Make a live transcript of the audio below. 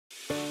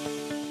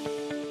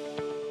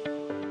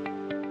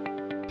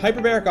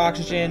Hyperbaric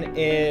oxygen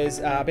is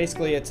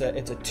basically it's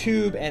a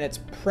tube, and it's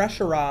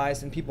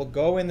pressurized, and people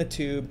go in the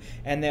tube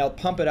and they'll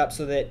pump it up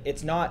so that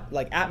it's not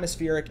like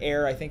atmospheric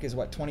air. I think is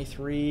what,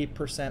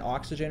 23%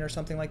 oxygen or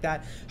something like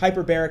that.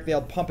 Hyperbaric,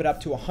 they'll pump it up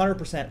to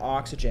 100%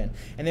 oxygen,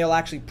 and they'll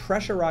actually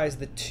pressurize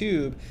the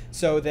tube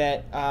so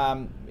that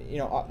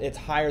it's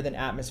higher than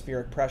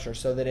atmospheric pressure,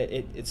 so that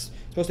it's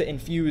supposed to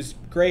infuse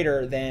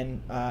greater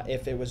than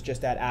if it was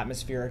just at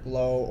atmospheric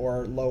low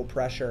or low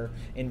pressure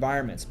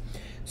environments.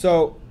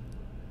 So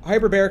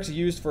hyperbaric is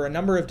used for a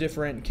number of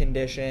different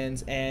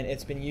conditions, and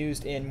it's been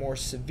used in more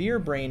severe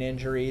brain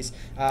injuries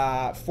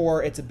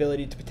for its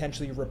ability to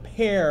potentially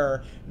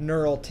repair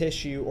neural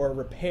tissue or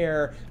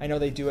repair. I know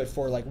they do it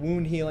for like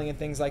wound healing and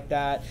things like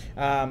that.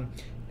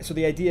 So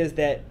the idea is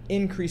that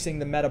increasing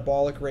the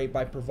metabolic rate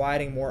by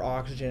providing more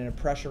oxygen in a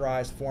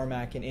pressurized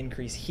format can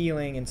increase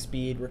healing and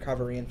speed,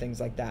 recovery, and things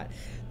like that.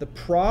 The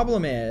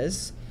problem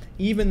is,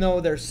 even though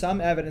there's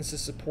some evidence to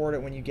support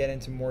it when you get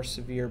into more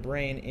severe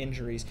brain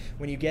injuries,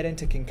 when you get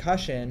into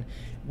concussion,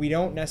 we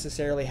don't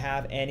necessarily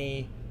have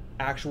any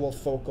actual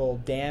focal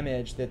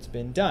damage that's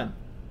been done.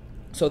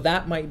 So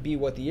that might be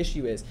what the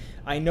issue is.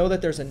 I know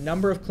that there's a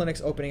number of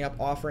clinics opening up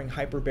offering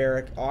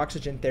hyperbaric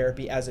oxygen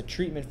therapy as a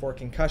treatment for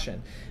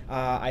concussion.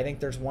 I think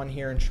there's one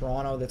here in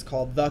Toronto that's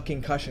called the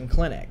Concussion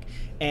Clinic,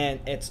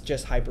 and it's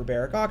just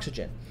hyperbaric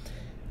oxygen.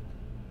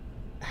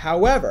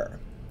 However,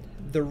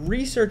 the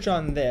research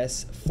on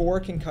this for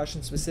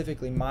concussion,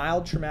 specifically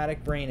mild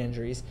traumatic brain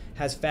injuries,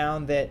 has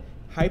found that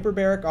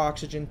hyperbaric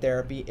oxygen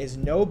therapy is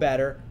no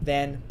better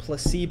than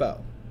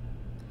placebo.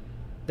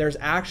 There's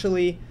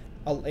actually,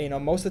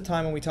 most of the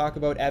time when we talk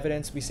about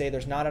evidence, we say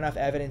there's not enough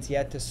evidence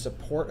yet to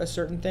support a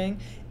certain thing.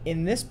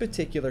 In this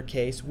particular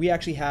case, we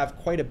actually have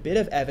quite a bit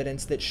of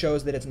evidence that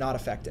shows that it's not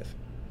effective.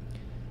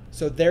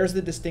 So there's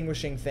the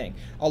distinguishing thing.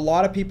 A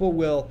lot of people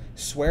will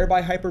swear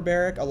by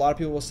hyperbaric. A lot of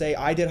people will say,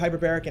 I did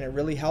hyperbaric and it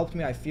really helped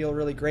me. I feel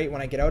really great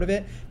when I get out of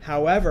it.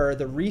 However,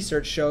 the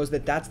research shows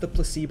that that's the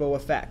placebo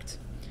effect.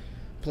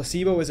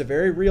 Placebo is a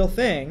very real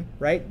thing,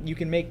 right? You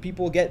can make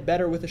people get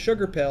better with a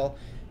sugar pill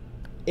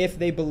if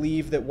they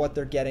believe that what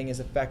they're getting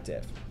is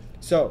effective.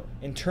 So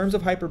in terms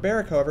of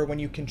hyperbaric, however, when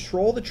you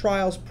control the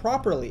trials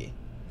properly,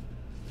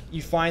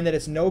 you find that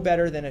it's no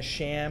better than a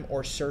sham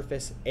or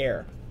surface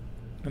air.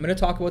 I'm going to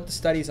talk about the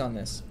studies on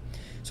this.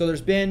 So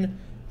there's been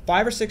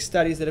 5 or 6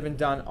 studies that have been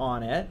done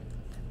on it,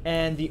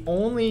 and the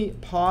only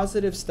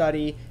positive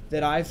study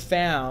that I've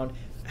found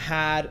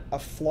had a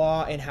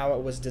flaw in how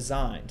it was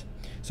designed.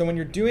 So when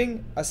you're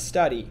doing a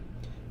study,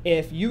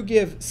 if you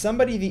give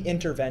somebody the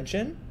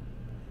intervention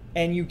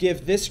and you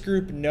give this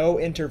group no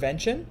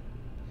intervention,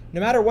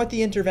 no matter what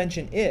the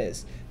intervention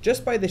is,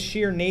 just by the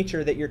sheer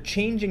nature that you're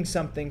changing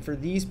something for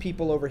these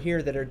people over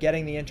here that are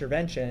getting the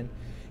intervention,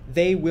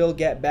 they will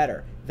get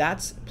better.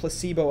 That's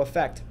placebo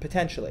effect,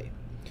 potentially.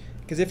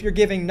 Because if you're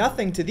giving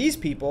nothing to these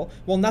people,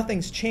 well,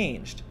 nothing's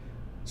changed.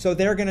 So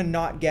they're going to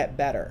not get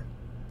better.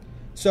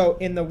 So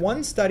in the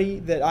one study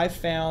that I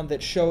found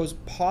that shows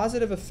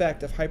positive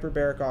effect of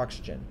hyperbaric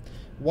oxygen,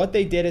 what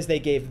they did is they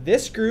gave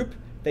this group,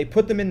 they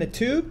put them in the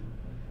tube,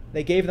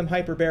 they gave them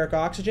hyperbaric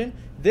oxygen.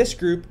 This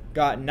group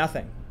got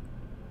nothing.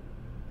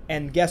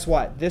 And guess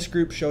what? This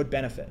group showed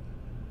benefit.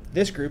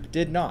 This group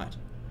did not.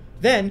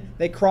 Then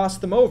they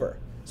crossed them over.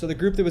 So the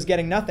group that was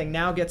getting nothing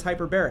now gets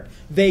hyperbaric.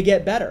 They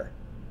get better.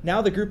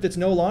 Now the group that's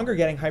no longer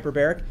getting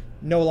hyperbaric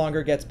no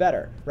longer gets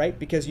better, right?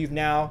 Because you've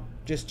now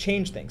just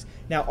changed things.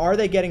 Now, are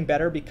they getting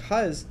better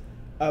because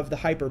of the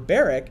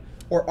hyperbaric,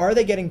 or are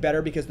they getting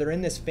better because they're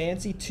in this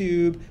fancy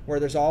tube where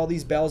there's all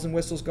these bells and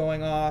whistles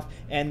going off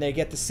and they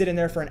get to sit in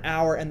there for an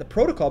hour? And the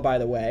protocol, by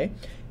the way,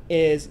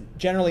 is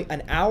generally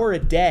an hour a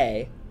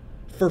day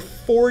for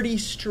 40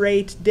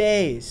 straight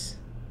days.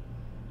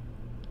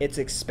 It's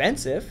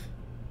expensive.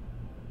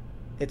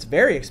 It's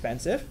very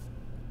expensive.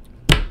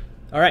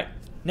 All right,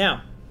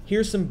 now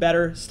here's some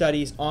better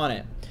studies on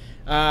it.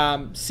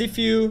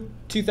 SIFU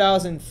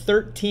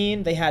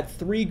 2013, they had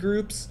 3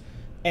 groups,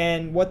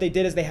 and what they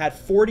did is they had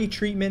 40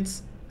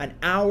 treatments, an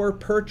hour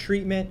per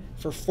treatment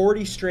for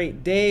 40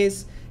 straight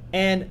days,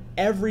 and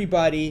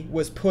everybody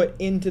was put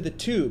into the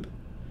tube.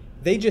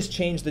 They just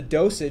changed the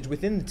dosage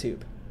within the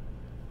tube.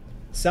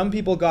 Some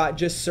people got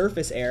just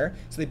surface air,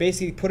 so they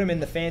basically put them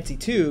in the fancy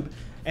tube,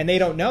 and they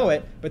don't know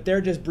it, but they're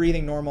just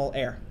breathing normal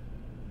air,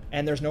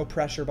 and there's no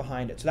pressure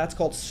behind it. So that's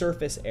called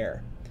surface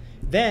air.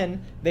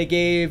 Then they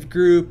gave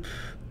group,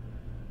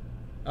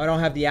 I don't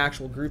have the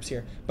actual groups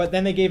here, but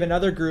then they gave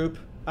another group,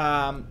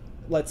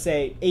 let's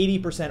say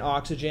 80%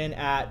 oxygen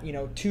at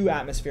 2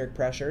 atmospheric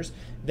pressures.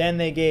 Then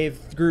they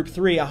gave group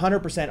 3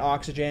 100%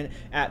 oxygen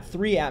at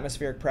 3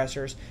 atmospheric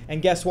pressures.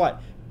 And guess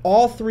what?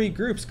 All 3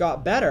 groups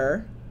got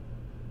better,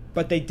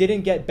 but they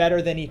didn't get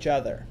better than each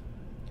other.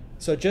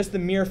 So just the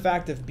mere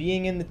fact of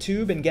being in the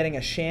tube and getting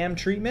a sham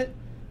treatment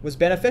was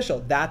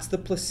beneficial. That's the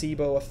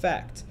placebo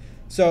effect.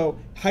 So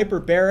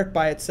hyperbaric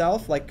by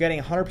itself, like getting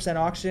 100%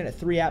 oxygen at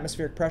 3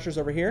 atmospheric pressures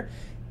over here,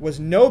 was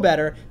no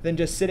better than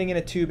just sitting in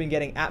a tube and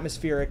getting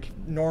atmospheric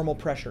normal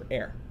pressure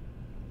air.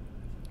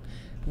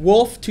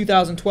 Wolf,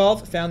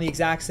 2012, found the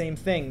exact same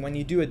thing. When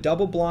you do a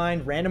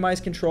double-blind,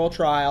 randomized control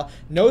trial,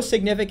 no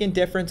significant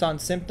difference on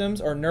symptoms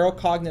or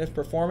neurocognitive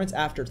performance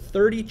after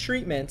 30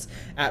 treatments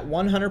at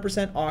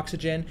 100%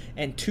 oxygen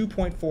and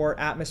 2.4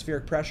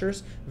 atmospheric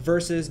pressures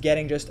versus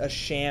getting just a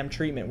sham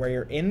treatment where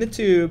you're in the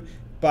tube,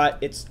 but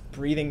it's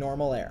breathing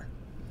normal air.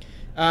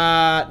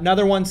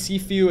 Another one,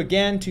 CFU,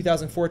 again,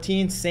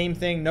 2014, same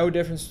thing, no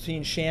difference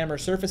between sham or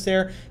surface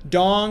air.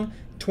 Dong,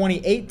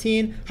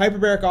 2018,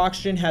 hyperbaric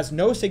oxygen has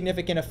no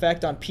significant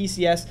effect on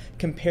PCS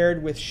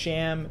compared with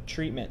sham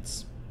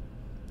treatments.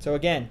 So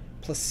again,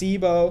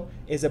 placebo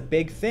is a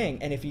big thing,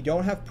 and if you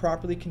don't have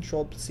properly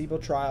controlled placebo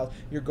trials,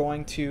 you're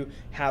going to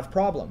have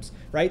problems,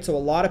 right? So a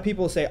lot of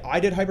people say, I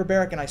did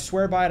hyperbaric and I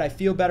swear by it, I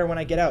feel better when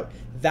I get out.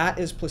 That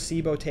is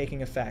placebo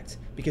taking effect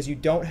because you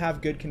don't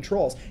have good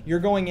controls. You're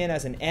going in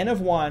as an N of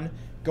 1,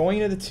 going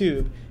into the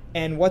tube,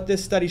 and what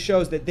this study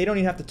shows that they don't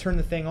even have to turn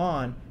the thing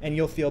on and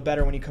you'll feel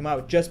better when you come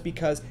out just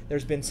because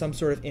there's been some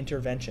sort of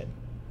intervention.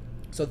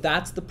 So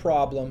that's the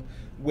problem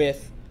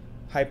with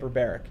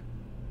hyperbaric,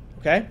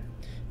 okay?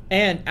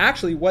 And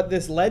actually what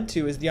this led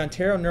to is the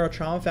Ontario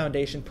Neurotrauma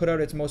Foundation put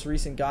out its most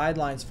recent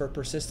guidelines for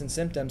persistent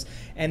symptoms,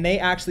 and they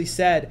actually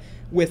said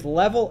with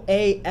level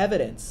A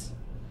evidence,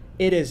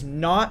 it is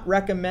not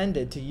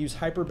recommended to use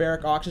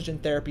hyperbaric oxygen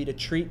therapy to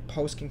treat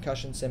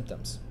post-concussion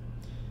symptoms.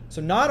 So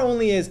not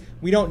only is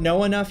we don't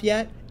know enough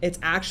yet, it's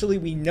actually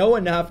we know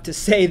enough to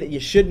say that you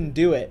shouldn't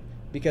do it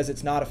because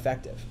it's not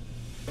effective.